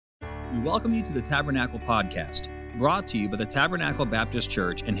We welcome you to the Tabernacle Podcast, brought to you by the Tabernacle Baptist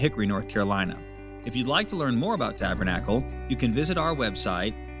Church in Hickory, North Carolina. If you'd like to learn more about Tabernacle, you can visit our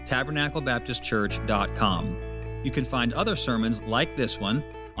website, tabernaclebaptistchurch.com. You can find other sermons like this one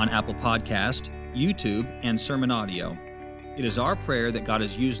on Apple Podcast, YouTube, and Sermon Audio. It is our prayer that God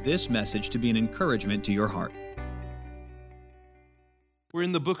has used this message to be an encouragement to your heart. We're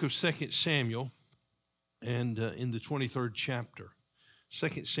in the book of 2 Samuel and in the 23rd chapter.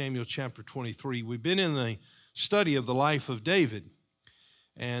 2 Samuel chapter 23. We've been in the study of the life of David.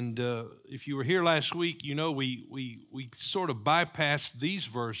 And if you were here last week, you know we sort of bypassed these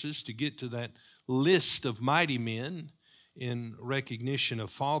verses to get to that list of mighty men in recognition of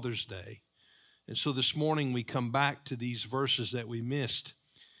Father's Day. And so this morning we come back to these verses that we missed.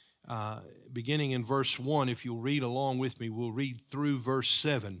 Beginning in verse 1, if you'll read along with me, we'll read through verse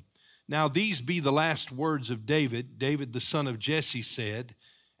 7. Now these be the last words of David. David the son of Jesse said,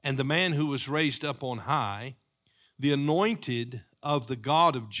 and the man who was raised up on high, the anointed of the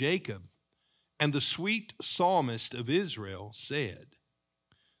God of Jacob, and the sweet psalmist of Israel said,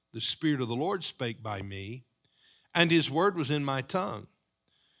 the Spirit of the Lord spake by me, and his word was in my tongue.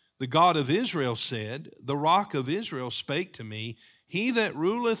 The God of Israel said, the rock of Israel spake to me, he that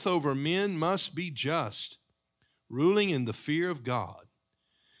ruleth over men must be just, ruling in the fear of God.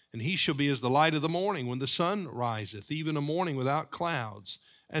 And he shall be as the light of the morning when the sun riseth, even a morning without clouds,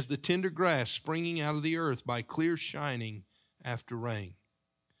 as the tender grass springing out of the earth by clear shining after rain.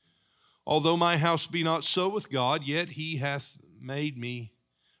 Although my house be not so with God, yet he hath made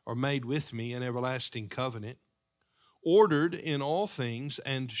with me an everlasting covenant, ordered in all things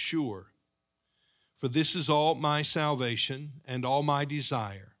and sure. For this is all my salvation and all my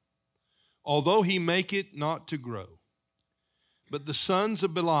desire, although he make it not to grow. But the sons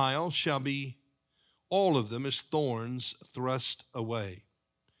of Belial shall be all of them as thorns thrust away,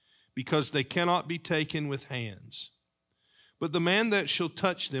 because they cannot be taken with hands. But the man that shall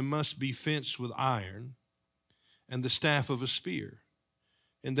touch them must be fenced with iron and the staff of a spear,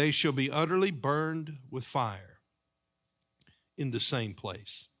 and they shall be utterly burned with fire in the same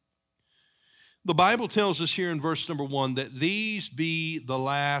place. The Bible tells us here in verse number 1 that these be the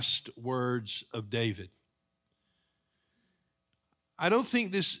last words of David. I don't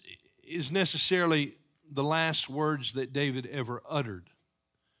think this is necessarily the last words that David ever uttered.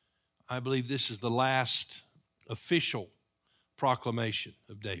 I believe this is the last official proclamation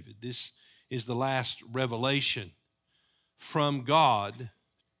of David. This is the last revelation from God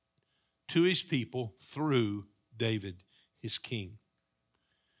to his people through David, his king.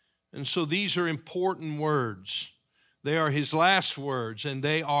 And so these are important words. They are his last words, and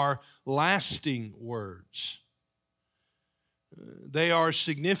they are lasting words. They are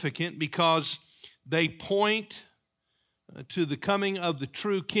significant because they point to the coming of the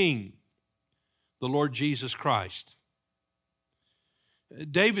true King, the Lord Jesus Christ.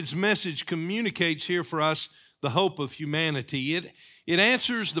 David's message communicates here for us the hope of humanity. It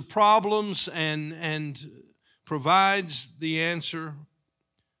answers the problems and provides the answer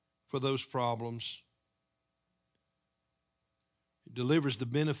for those problems. It delivers the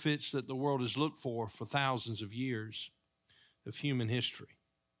benefits that the world has looked for thousands of years of human history.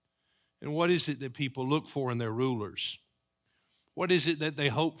 And what is it that people look for in their rulers? What is it that they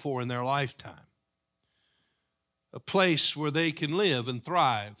hope for in their lifetime? A place where they can live and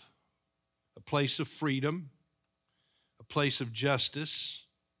thrive, a place of freedom, a place of justice,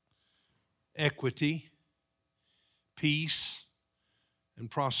 equity, peace,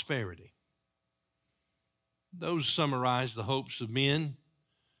 and prosperity. Those summarize the hopes of men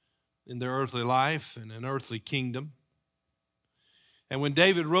in their earthly life and an earthly kingdom. And when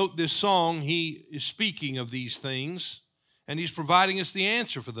David wrote this song, he is speaking of these things, and he's providing us the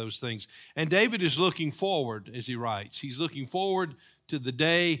answer for those things. And David is looking forward as he writes. He's looking forward to the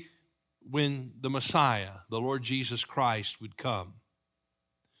day when the Messiah, the Lord Jesus Christ, would come.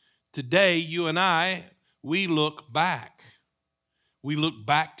 Today, you and I, we look back. We look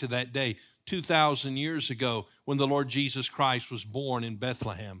back to that day 2,000 years ago when the Lord Jesus Christ was born in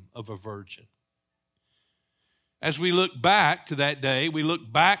Bethlehem of a virgin. As we look back to that day, we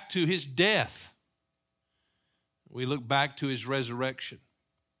look back to his death. We look back to his resurrection.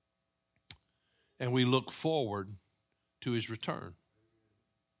 And we look forward to his return.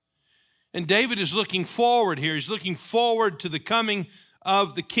 And David is looking forward here. He's looking forward to the coming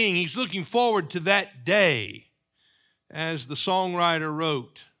of the King. He's looking forward to that day, as the songwriter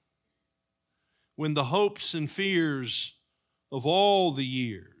wrote, when the hopes and fears of all the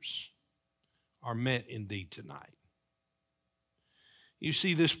years are met in thee tonight. You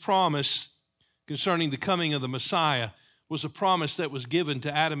see, this promise concerning the coming of the Messiah was a promise that was given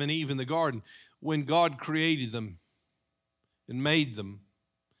to Adam and Eve in the garden when God created them and made them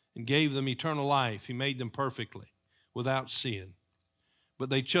and gave them eternal life. He made them perfectly, without sin. But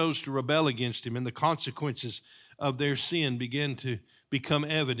they chose to rebel against him, and the consequences of their sin began to become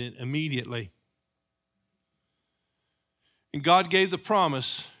evident immediately. And God gave the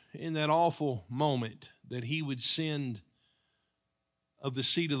promise in that awful moment that he would send of the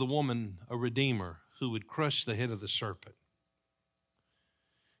seed of the woman a redeemer who would crush the head of the serpent.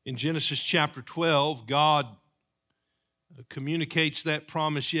 In Genesis chapter 12, God communicates that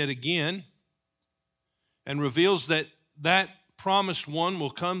promise yet again and reveals that that promised one will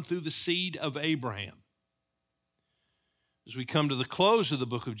come through the seed of Abraham. As we come to the close of the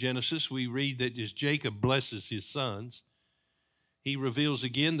book of Genesis, we read that as Jacob blesses his sons, he reveals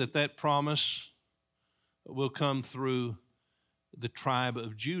again that that promise will come through the tribe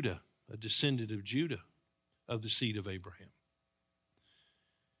of Judah, a descendant of Judah, of the seed of Abraham.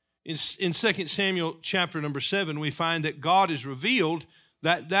 In 2 Samuel chapter number 7, we find that God has revealed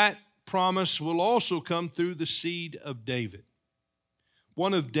that that promise will also come through the seed of David.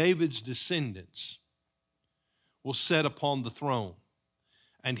 One of David's descendants will sit upon the throne,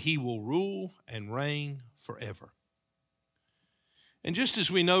 and he will rule and reign forever. And just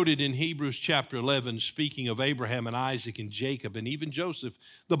as we noted in Hebrews chapter 11, speaking of Abraham and Isaac and Jacob and even Joseph,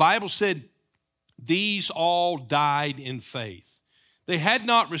 the Bible said these all died in faith. They had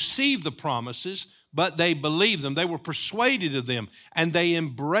not received the promises, but they believed them. They were persuaded of them, and they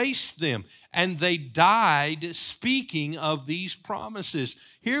embraced them, and they died speaking of these promises.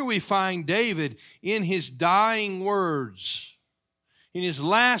 Here we find David in his dying words, in his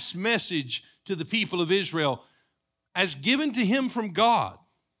last message to the people of Israel, as given to him from God.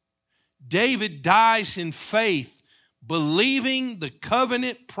 David dies in faith, believing the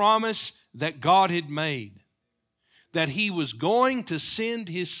covenant promise that God had made, that he was going to send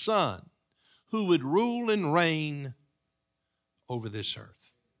his son who would rule and reign over this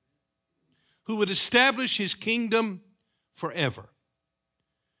earth, who would establish his kingdom forever.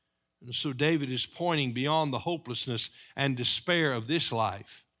 And so David is pointing beyond the hopelessness and despair of this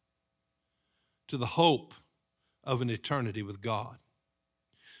life to the hope of an eternity with God.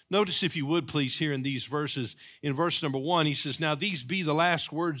 Notice, if you would please, here in these verses, in verse number 1, he says, "Now these be the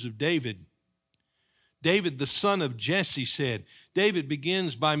last words of David. David, the son of Jesse, said." David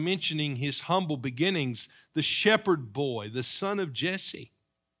begins by mentioning his humble beginnings, the shepherd boy, the son of Jesse.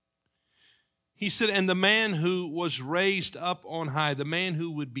 He said, "And the man who was raised up on high, the man who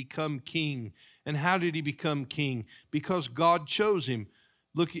would become king." And how did he become king? Because God chose him.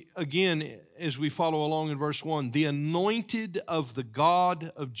 Look again as we follow along in verse 1. "The anointed of the God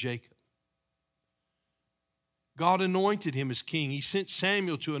of Jacob." God anointed him as king. He sent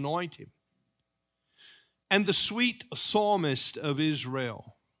Samuel to anoint him. "And the sweet psalmist of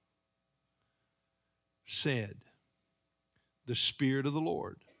Israel said, the Spirit of the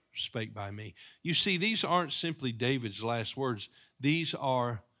Lord spake by me." You see, these aren't simply David's last words. These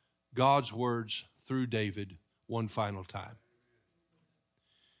are God's words through David one final time.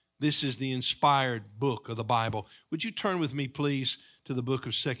 This is the inspired book of the Bible. Would you turn with me, please, to the book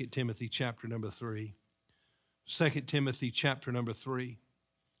of 2 Timothy chapter number 3. 2 Timothy chapter number 3.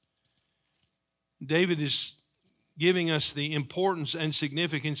 David is giving us the importance and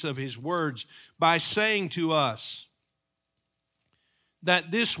significance of his words by saying to us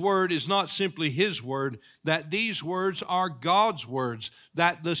that this word is not simply his word, that these words are God's words,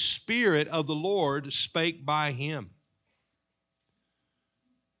 that the Spirit of the Lord spake by him.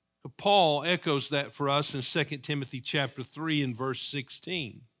 Paul echoes that for us in 2 Timothy chapter 3 and verse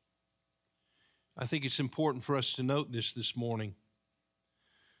 16. I think it's important for us to note this morning.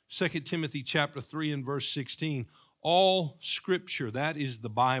 2 Timothy chapter 3 and verse 16. All Scripture, that is the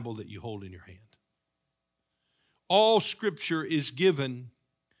Bible that you hold in your hand. All Scripture is given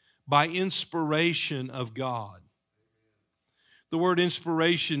by inspiration of God. The word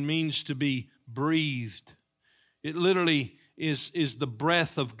inspiration means to be breathed. It literally is the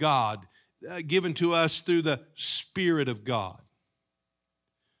breath of God given to us through the Spirit of God.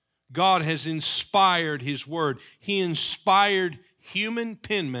 God has inspired his word. He inspired human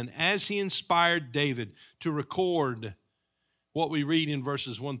penmen as he inspired David to record what we read in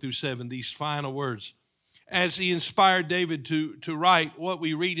verses 1 through 7, these final words. As he inspired David to write what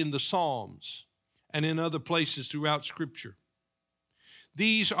we read in the Psalms and in other places throughout Scripture.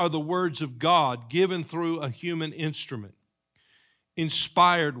 These are the words of God given through a human instrument.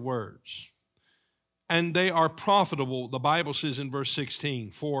 Inspired words. And they are profitable, the Bible says in verse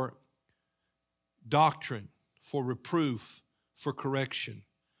 16, for doctrine, for reproof, for correction,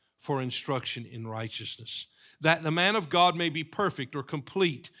 for instruction in righteousness, that the man of God may be perfect or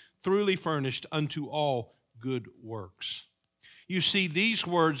complete, thoroughly furnished unto all good works. You see, these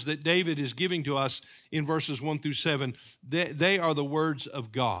words that David is giving to us in verses 1 through 7, they are the words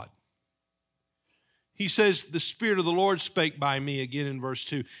of God. He says, the Spirit of the Lord spake by me, again in verse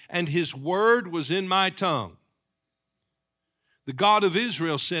 2, and his word was in my tongue. The God of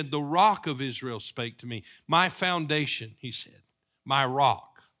Israel said, the rock of Israel spake to me. My foundation, he said, my rock,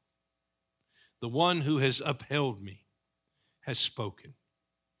 the one who has upheld me, has spoken.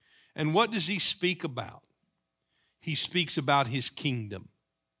 And what does he speak about? He speaks about his kingdom.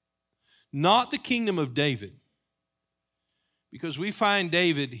 Not the kingdom of David, because we find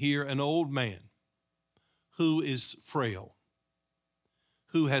David here an old man who is frail,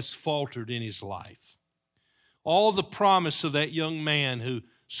 who has faltered in his life. All the promise of that young man who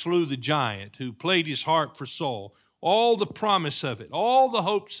slew the giant, who played his harp for Saul, all the promise of it, all the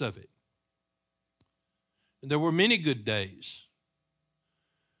hopes of it. And there were many good days,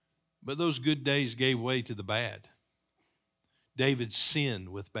 but those good days gave way to the bad. David's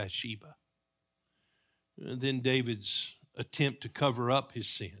sin with Bathsheba. And then David's attempt to cover up his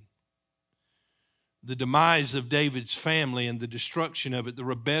sin. The demise of David's family and the destruction of it, the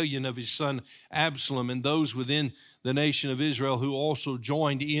rebellion of his son Absalom and those within the nation of Israel who also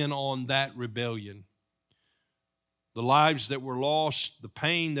joined in on that rebellion. The lives that were lost, the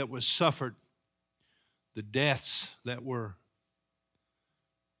pain that was suffered, the deaths that were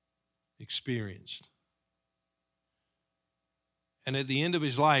experienced. And at the end of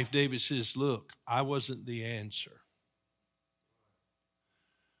his life, David says, look, I wasn't the answer,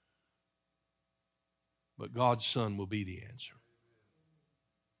 but God's Son will be the answer.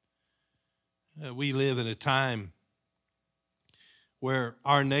 We live in a time where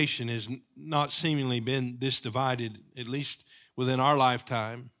our nation has not seemingly been this divided, at least within our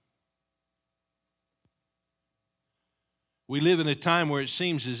lifetime. We live in a time where it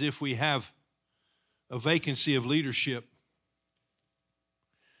seems as if we have a vacancy of leadership.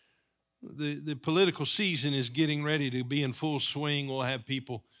 The political season is getting ready to be in full swing. We'll have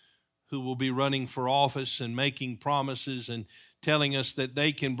people who will be running for office and making promises and telling us that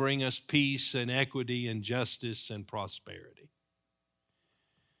they can bring us peace and equity and justice and prosperity.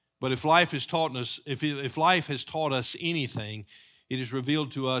 But if life has taught us, if life has taught us anything, it is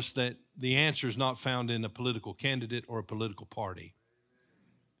revealed to us that the answer is not found in a political candidate or a political party.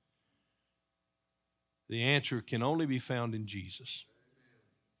 The answer can only be found in Jesus.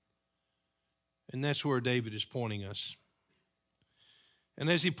 And that's where David is pointing us. And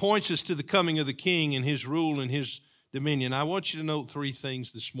as he points us to the coming of the king and his rule and his dominion, I want you to note three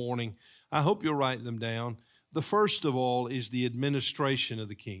things this morning. I hope you'll write them down. The first of all is the administration of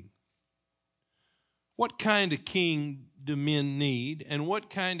the king. What kind of king do men need, and what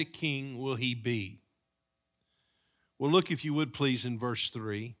kind of king will he be? Well, look, if you would please, in verse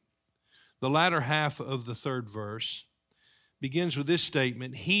 3. The latter half of the third verse begins with this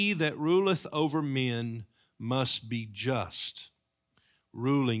statement: he that ruleth over men must be just,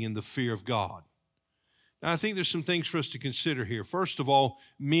 ruling in the fear of God. Now, I think there's some things for us to consider here. First of all,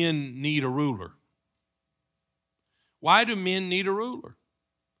 men need a ruler. Why do men need a ruler?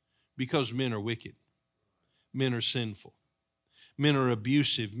 Because men are wicked. Men are sinful. Men are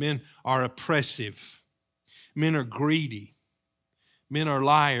abusive. Men are oppressive. Men are greedy. Men are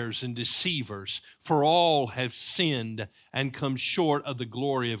liars and deceivers, for all have sinned and come short of the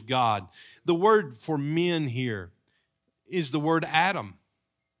glory of God. The word for men here is the word Adam.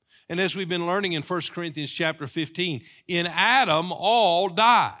 And as we've been learning in 1 Corinthians chapter 15, in Adam all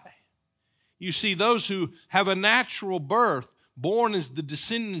die. You see, those who have a natural birth, born as the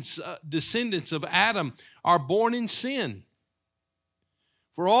descendants of Adam, are born in sin.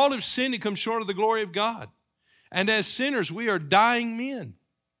 For all have sinned and come short of the glory of God. And as sinners, we are dying men.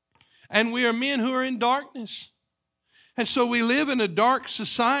 And we are men who are in darkness. And so we live in a dark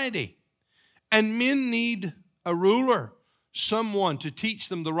society. And men need a ruler, someone to teach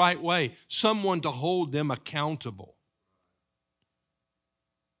them the right way, someone to hold them accountable.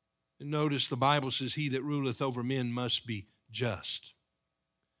 And notice the Bible says, he that ruleth over men must be just.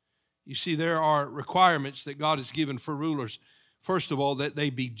 You see, there are requirements that God has given for rulers. First of all, that they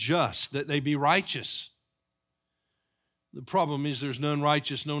be just, that they be righteous. The problem is there's none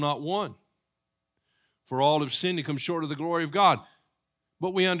righteous, no, not one. For all have sinned and come short of the glory of God.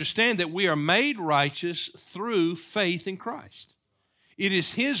 But we understand that we are made righteous through faith in Christ. It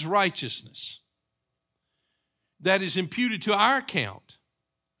is his righteousness that is imputed to our account.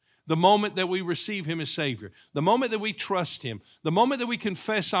 The moment that we receive Him as Savior, the moment that we trust Him, the moment that we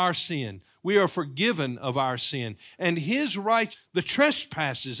confess our sin, we are forgiven of our sin. And His right, the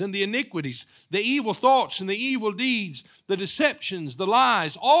trespasses and the iniquities, the evil thoughts and the evil deeds, the deceptions, the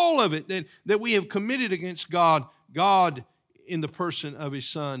lies, all of it that we have committed against God, God in the person of His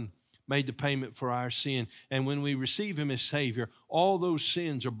Son made the payment for our sin. And when we receive Him as Savior, all those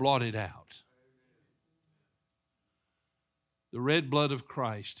sins are blotted out. The red blood of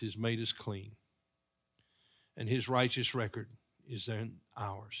Christ has made us clean, and His righteous record is then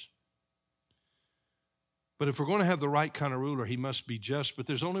ours. But if we're going to have the right kind of ruler, He must be just, but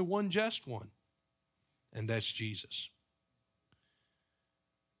there's only one just one, and that's Jesus.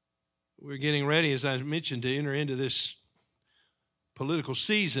 We're getting ready, as I mentioned, to enter into this political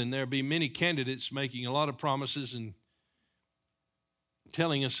season. There'll be many candidates making a lot of promises and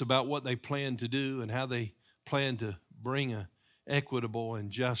telling us about what they plan to do and how they plan to bring a equitable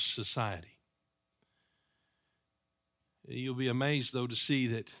and just society. You'll be amazed, though, to see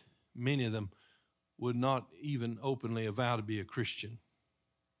that many of them would not even openly avow to be a Christian.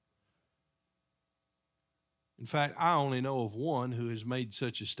 In fact, I only know of one who has made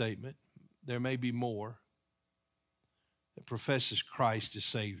such a statement. There may be more that professes Christ as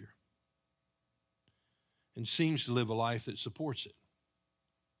Savior and seems to live a life that supports it.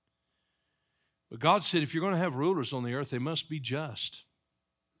 But God said, if you're going to have rulers on the earth, they must be just.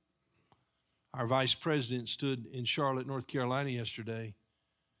 Our vice president stood in Charlotte, North Carolina yesterday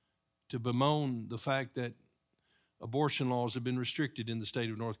to bemoan the fact that abortion laws have been restricted in the state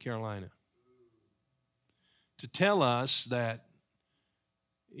of North Carolina. To tell us that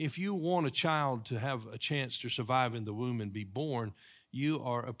if you want a child to have a chance to survive in the womb and be born, you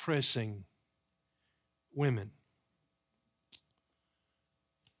are oppressing women.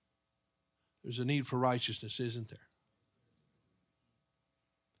 There's a need for righteousness, isn't there?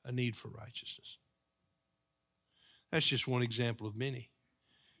 A need for righteousness. That's just one example of many.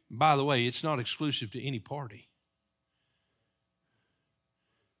 By the way, it's not exclusive to any party.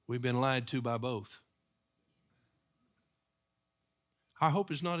 We've been lied to by both. Our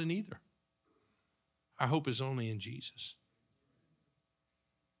hope is not in either. Our hope is only in Jesus.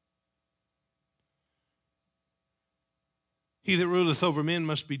 He that ruleth over men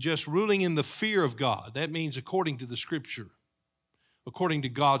must be just, ruling in the fear of God. That means according to the Scripture, according to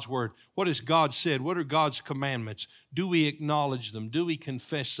God's Word. What has God said? What are God's commandments? Do we acknowledge them? Do we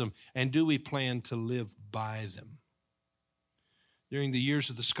confess them? And do we plan to live by them? During the years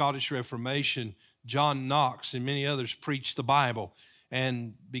of the Scottish Reformation, John Knox and many others preached the Bible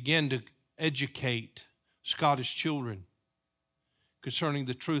and began to educate Scottish children concerning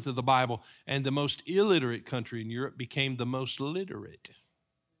the truth of the Bible. And the most illiterate country in Europe became the most literate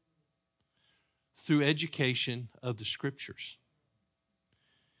through education of the Scriptures.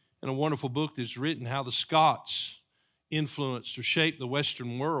 In a wonderful book that's written, How the Scots Influenced or Shaped the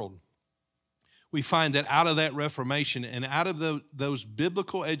Western World, we find that out of that Reformation and out of those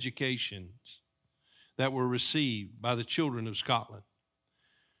biblical educations that were received by the children of Scotland,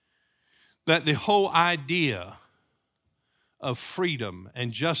 that the whole idea of freedom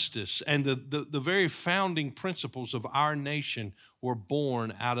and justice and the very founding principles of our nation were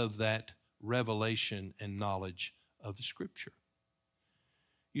born out of that revelation and knowledge of the Scripture.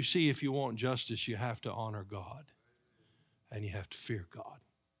 You see, if you want justice, you have to honor God and you have to fear God.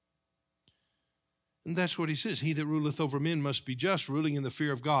 And that's what he says. He that ruleth over men must be just, ruling in the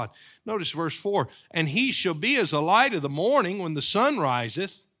fear of God. Notice verse 4. And he shall be as the light of the morning when the sun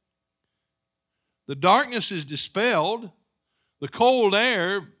riseth. The darkness is dispelled. The cold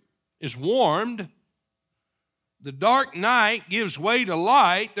air is warmed. The dark night gives way to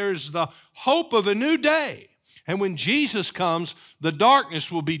light. There's the hope of a new day. And when Jesus comes, the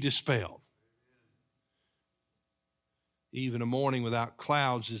darkness will be dispelled. Even a morning without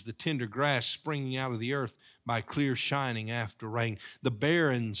clouds is the tender grass springing out of the earth by clear shining after rain. The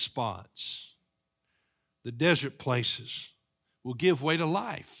barren spots, the desert places will give way to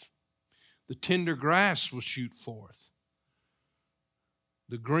life. The tender grass will shoot forth.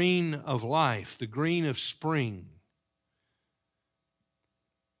 The green of life, the green of spring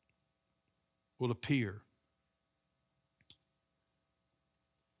will appear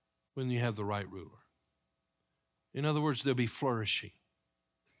when you have the right ruler. In other words, there'll be flourishing.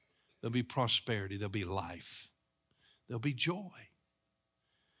 There'll be prosperity. There'll be life. There'll be joy.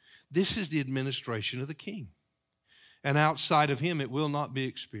 This is the administration of the King. And outside of him, it will not be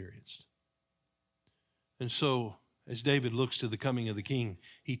experienced. And so, as David looks to the coming of the King,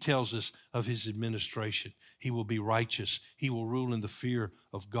 he tells us of his administration. He will be righteous. He will rule in the fear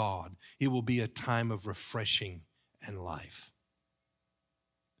of God. It will be a time of refreshing and life.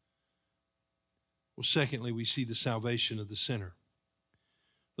 Well, secondly, we see the salvation of the sinner.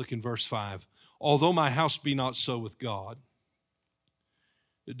 Look in verse 5. Although my house be not so with God,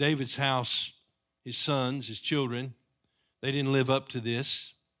 David's house, his sons, his children, they didn't live up to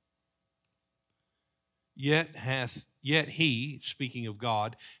this. Yet he, speaking of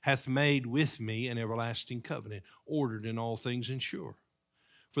God, hath made with me an everlasting covenant, ordered in all things and sure.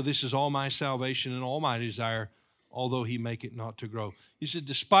 For this is all my salvation and all my desire, although he make it not to grow. He said,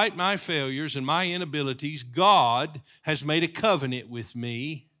 despite my failures and my inabilities, God has made a covenant with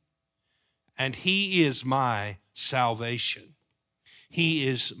me, and he is my salvation. He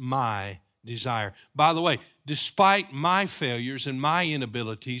is my desire. By the way, despite my failures and my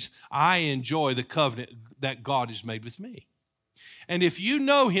inabilities, I enjoy the covenant that God has made with me. And if you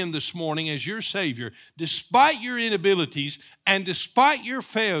know him this morning as your Savior, despite your inabilities and despite your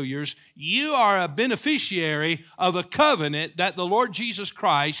failures, you are a beneficiary of a covenant that the Lord Jesus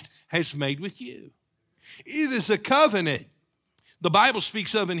Christ has made with you. It is a covenant. The Bible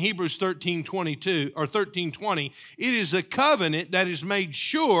speaks of in Hebrews 13:22 or 13:20, it is a covenant that is made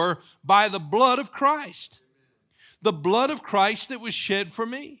sure by the blood of Christ. The blood of Christ that was shed for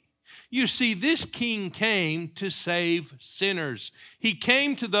me. You see, this king came to save sinners. He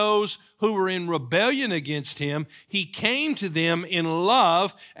came to those who were in rebellion against him. He came to them in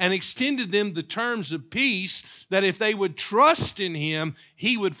love and extended them the terms of peace that if they would trust in him,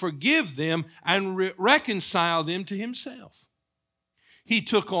 he would forgive them and reconcile them to himself. He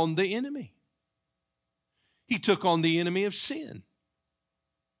took on the enemy. He took on the enemy of sin.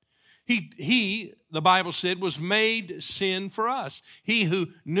 He, the Bible said, was made sin for us. He who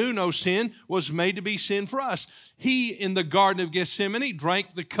knew no sin was made to be sin for us. He, in the Garden of Gethsemane,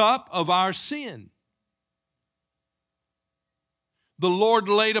 drank the cup of our sin. The Lord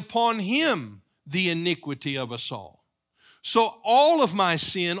laid upon him the iniquity of us all. So all of my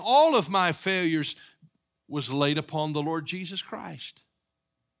sin, all of my failures was laid upon the Lord Jesus Christ.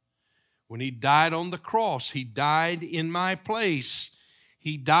 When he died on the cross, he died in my place.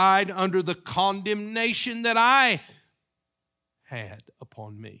 He died under the condemnation that I had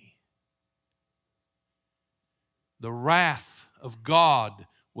upon me. The wrath of God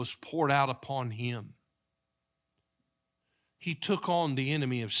was poured out upon him. He took on the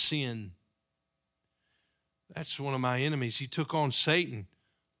enemy of sin. That's one of my enemies. He took on Satan,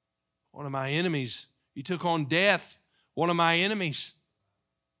 one of my enemies. He took on death, one of my enemies.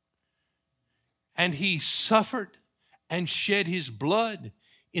 And he suffered and shed his blood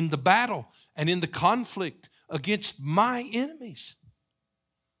in the battle and in the conflict against my enemies.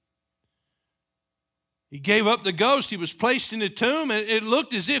 He gave up the ghost. He was placed in a tomb, and it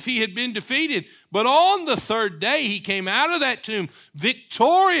looked as if he had been defeated. But on the third day, he came out of that tomb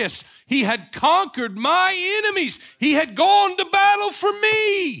victorious. He had conquered my enemies. He had gone to battle for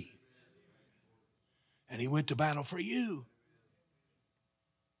me. And he went to battle for you.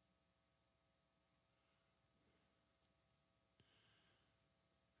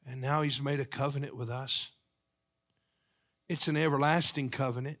 And now he's made a covenant with us. It's an everlasting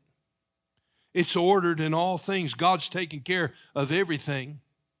covenant. It's ordered in all things. God's taking care of everything.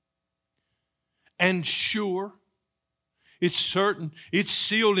 And sure, it's certain, it's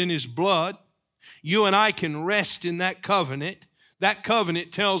sealed in his blood. You and I can rest in that covenant. That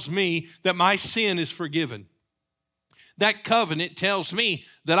covenant tells me that my sin is forgiven. That covenant tells me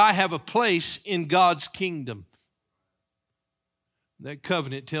that I have a place in God's kingdom. That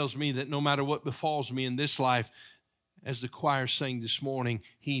covenant tells me that no matter what befalls me in this life, as the choir sang this morning,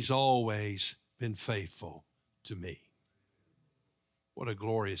 he's always been faithful to me. What a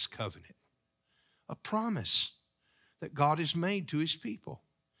glorious covenant. A promise that God has made to his people.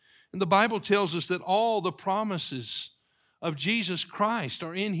 And the Bible tells us that all the promises of Jesus Christ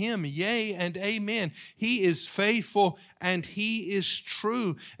are in him, yea and amen. He is faithful and he is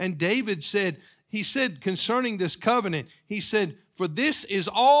true. And David said, he said concerning this covenant, he said, for this is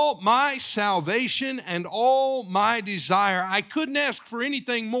all my salvation and all my desire. I couldn't ask for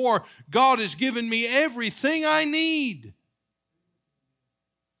anything more. God has given me everything I need.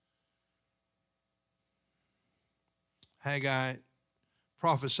 Haggai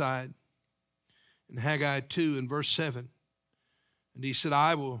prophesied in Haggai 2 and verse 7. And he said,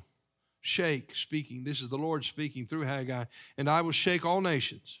 I will shake, speaking, this is the Lord speaking through Haggai, and I will shake all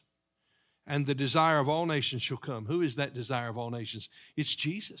nations. And the desire of all nations shall come. Who is that desire of all nations? It's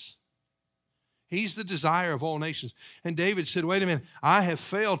Jesus. He's the desire of all nations. And David said, wait a minute, I have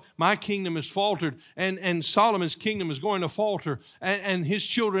failed. My kingdom has faltered. And Solomon's kingdom is going to falter. And his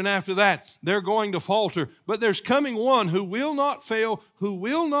children after that, they're going to falter. But there's coming one who will not fail, who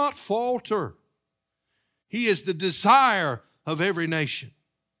will not falter. He is the desire of every nation.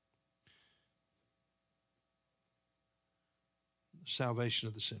 salvation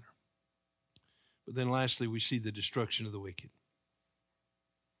of the sinner. But then lastly, we see the destruction of the wicked.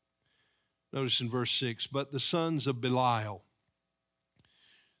 Notice in verse 6, but the sons of Belial.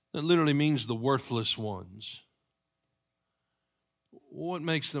 That literally means the worthless ones. What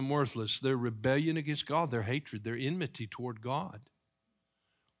makes them worthless? Their rebellion against God, their hatred, their enmity toward God.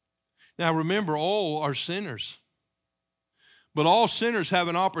 Now remember, all are sinners. But all sinners have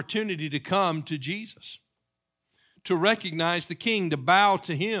an opportunity to come to Jesus, to recognize the King, to bow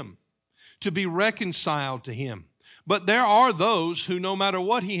to Him, to be reconciled to Him. But there are those who, no matter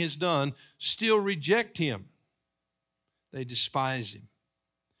what He has done, still reject Him. They despise Him.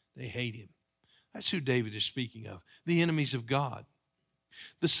 They hate Him. That's who David is speaking of, the enemies of God.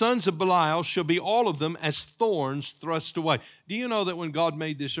 The sons of Belial shall be all of them as thorns thrust away. Do you know that when God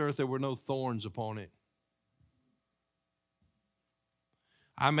made this earth, there were no thorns upon it?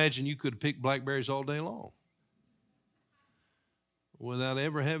 I imagine you could have picked blackberries all day long without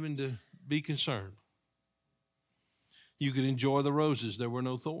ever having to be concerned. You could enjoy the roses. There were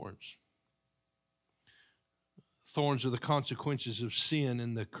no thorns. Thorns are the consequences of sin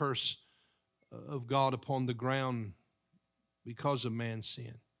and the curse of God upon the ground because of man's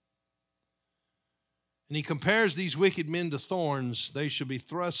sin. And he compares these wicked men to thorns. They shall be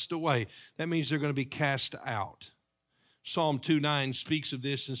thrust away. That means they're going to be cast out. Psalm 2:9 speaks of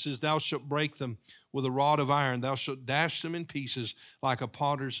this and says, thou shalt break them with a rod of iron. Thou shalt dash them in pieces like a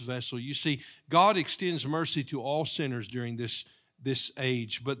potter's vessel. You see, God extends mercy to all sinners during this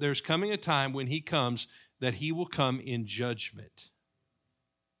age, but there's coming a time when He comes that He will come in judgment.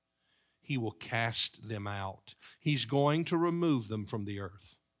 He will cast them out. He's going to remove them from the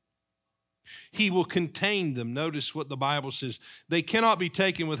earth. He will contain them. Notice what the Bible says. They cannot be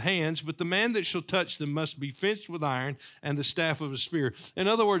taken with hands, but the man that shall touch them must be fenced with iron and the staff of a spear. In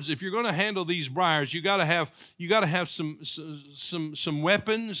other words, if you're going to handle these briars, you got to have some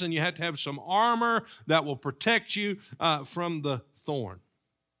weapons, and you have to have some armor that will protect you from the thorn.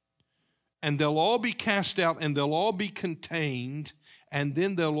 And they'll all be cast out, and they'll all be contained, and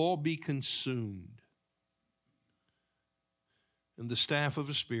then they'll all be consumed. And the staff of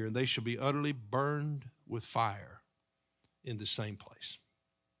a spear, and they shall be utterly burned with fire in the same place.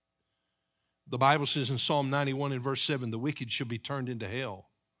 The Bible says in Psalm 91 and verse 7, the wicked shall be turned into hell,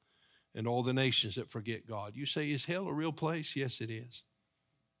 and all the nations that forget God. You say, is hell a real place? Yes, it is.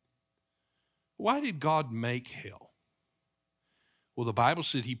 Why did God make hell? Well, the Bible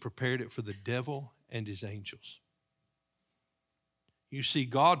said He prepared it for the devil and his angels. You see,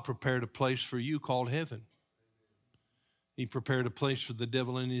 God prepared a place for you called heaven. He prepared a place for the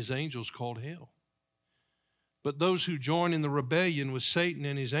devil and his angels called hell. But those who join in the rebellion with Satan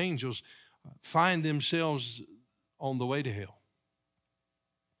and his angels find themselves on the way to hell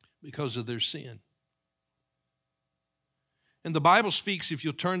because of their sin. And the Bible speaks, if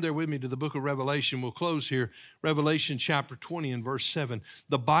you'll turn there with me to the book of Revelation, we'll close here, Revelation chapter 20 and verse 7.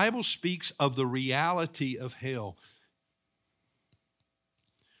 The Bible speaks of the reality of hell.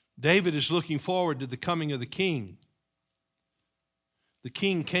 David is looking forward to the coming of the King. The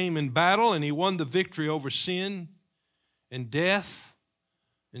King came in battle, and He won the victory over sin and death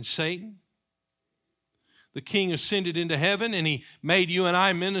and Satan. The King ascended into heaven, and He made you and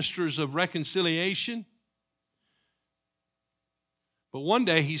I ministers of reconciliation. But one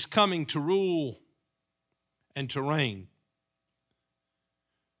day He's coming to rule and to reign.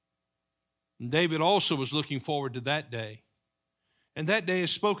 And David also was looking forward to that day. And that day is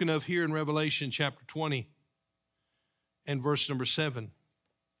spoken of here in Revelation chapter 20. And verse number 7.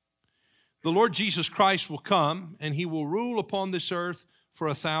 The Lord Jesus Christ will come, and He will rule upon this earth for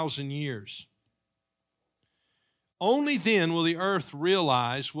 1,000 years. Only then will the earth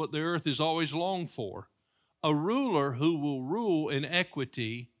realize what the earth has always longed for, a ruler who will rule in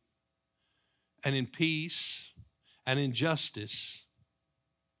equity and in peace and in justice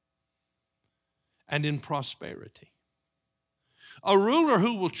and in prosperity. A ruler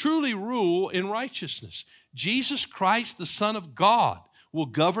who will truly rule in righteousness. Jesus Christ, the Son of God, will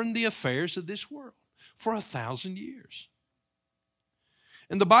govern the affairs of this world for 1,000 years.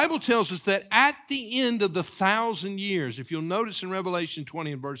 And the Bible tells us that at the end of the 1,000 years, if you'll notice in Revelation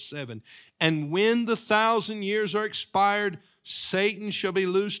 20 and verse 7, and when the 1,000 years are expired, Satan shall be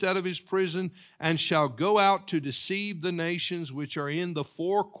loosed out of his prison and shall go out to deceive the nations which are in the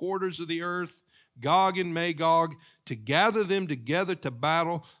four quarters of the earth, Gog and Magog, to gather them together to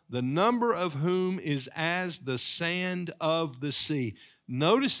battle, the number of whom is as the sand of the sea.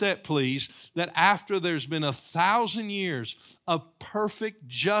 Notice that, please, that after there's been 1,000 years of perfect,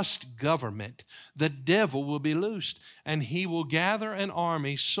 just government, the devil will be loosed, and he will gather an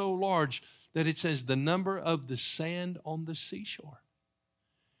army so large that it says the number of the sand on the seashore.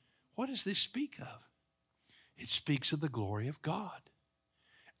 What does this speak of? It speaks of the glory of God,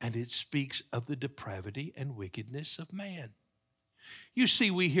 and it speaks of the depravity and wickedness of man. You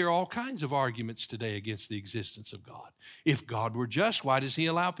see, we hear all kinds of arguments today against the existence of God. If God were just, why does he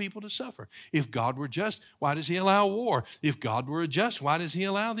allow people to suffer? If God were just, why does he allow war? If God were just, why does he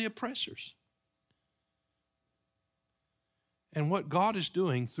allow the oppressors? And what God is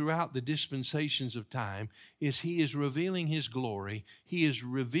doing throughout the dispensations of time is he is revealing his glory. He is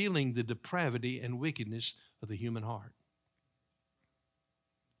revealing the depravity and wickedness of the human heart.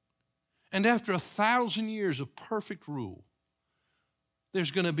 And after 1,000 years of perfect rule,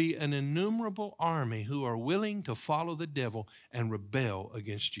 there's going to be an innumerable army who are willing to follow the devil and rebel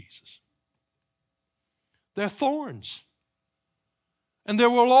against Jesus. They're thorns. And there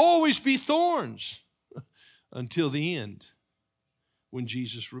will always be thorns until the end when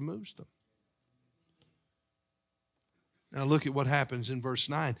Jesus removes them. Now look at what happens in verse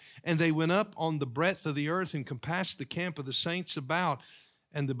 9. And they went up on the breadth of the earth and compassed the camp of the saints about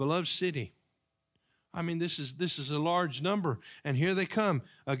and the beloved city. I mean, this is a large number. And here they come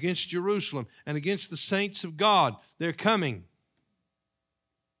against Jerusalem and against the saints of God. They're coming.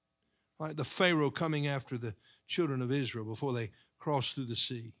 Like the Pharaoh coming after the children of Israel before they cross through the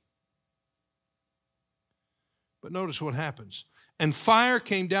sea. But notice what happens. And fire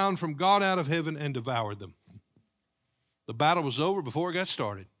came down from God out of heaven and devoured them. The battle was over before it got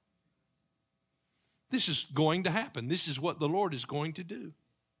started. This is going to happen. This is what the Lord is going to do.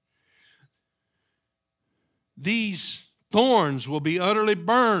 These thorns will be utterly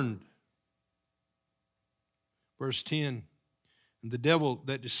burned. Verse 10, and the devil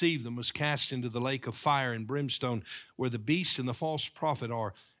that deceived them was cast into the lake of fire and brimstone, where the beast and the false prophet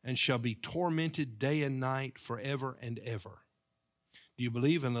are, and shall be tormented day and night forever and ever. Do you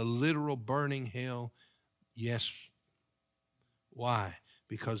believe in a literal burning hell? Yes. Why?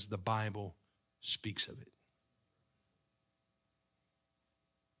 Because the Bible speaks of it.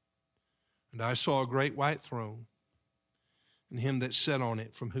 And I saw a great white throne, and him that sat on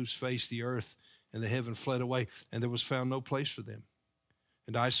it, from whose face the earth and the heaven fled away, and there was found no place for them.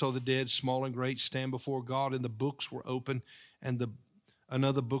 And I saw the dead, small and great, stand before God, and the books were open, and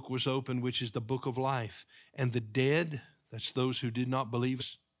another book was open, which is the book of life. And the dead, that's those who did not believe,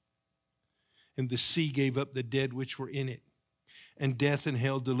 and the sea gave up the dead which were in it, and death and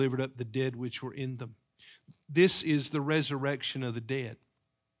hell delivered up the dead which were in them. This is the resurrection of the dead,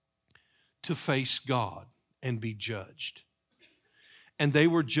 to face God and be judged. And they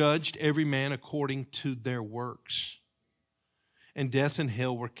were judged, every man according to their works. And death and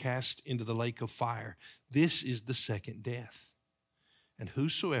hell were cast into the lake of fire. This is the second death. And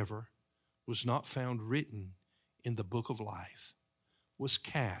whosoever was not found written in the book of life was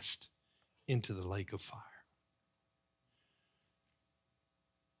cast into the lake of fire.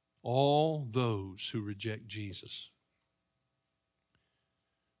 All those who reject Jesus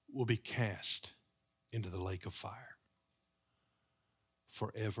will be cast into the lake of fire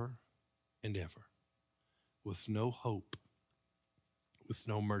forever and ever, with no hope, with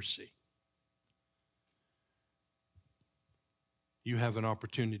no mercy. You have an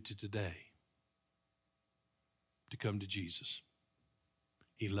opportunity today to come to Jesus.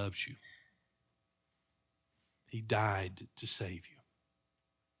 He loves you. He died to save you.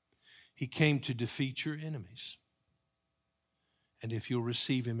 He came to defeat your enemies. And if you'll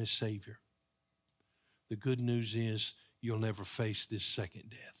receive him as Savior, the good news is you'll never face this second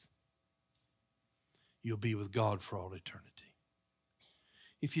death. You'll be with God for all eternity.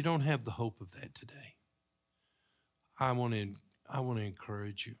 If you don't have the hope of that today, I want to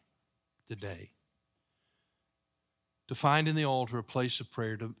encourage you today to find in the altar a place of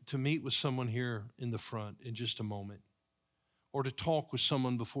prayer, to meet with someone here in the front in just a moment, or to talk with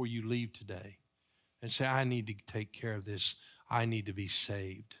someone before you leave today and say, I need to take care of this. I need to be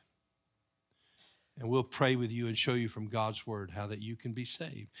saved. And we'll pray with you and show you from God's word how that you can be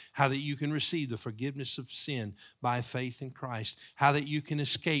saved, how that you can receive the forgiveness of sin by faith in Christ, how that you can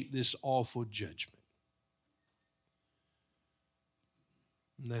escape this awful judgment.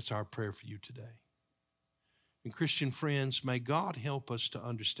 And that's our prayer for you today. And Christian friends, may God help us to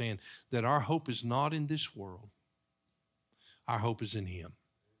understand that our hope is not in this world. Our hope is in him.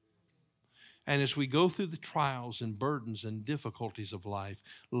 And as we go through the trials and burdens and difficulties of life,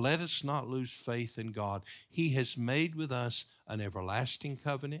 let us not lose faith in God. He has made with us an everlasting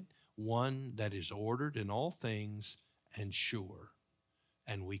covenant, one that is ordered in all things and sure.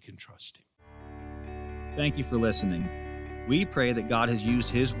 and we can trust Him. Thank you for listening. We pray that God has used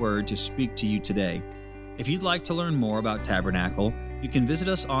His Word to speak to you today. If you'd like to learn more about Tabernacle, you can visit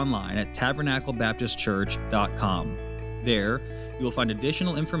us online at tabernaclebaptistchurch.com. There, you'll find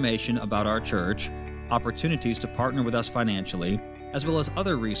additional information about our church, opportunities to partner with us financially, as well as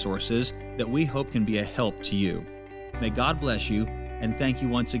other resources that we hope can be a help to you. May God bless you, and thank you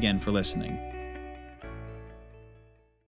once again for listening.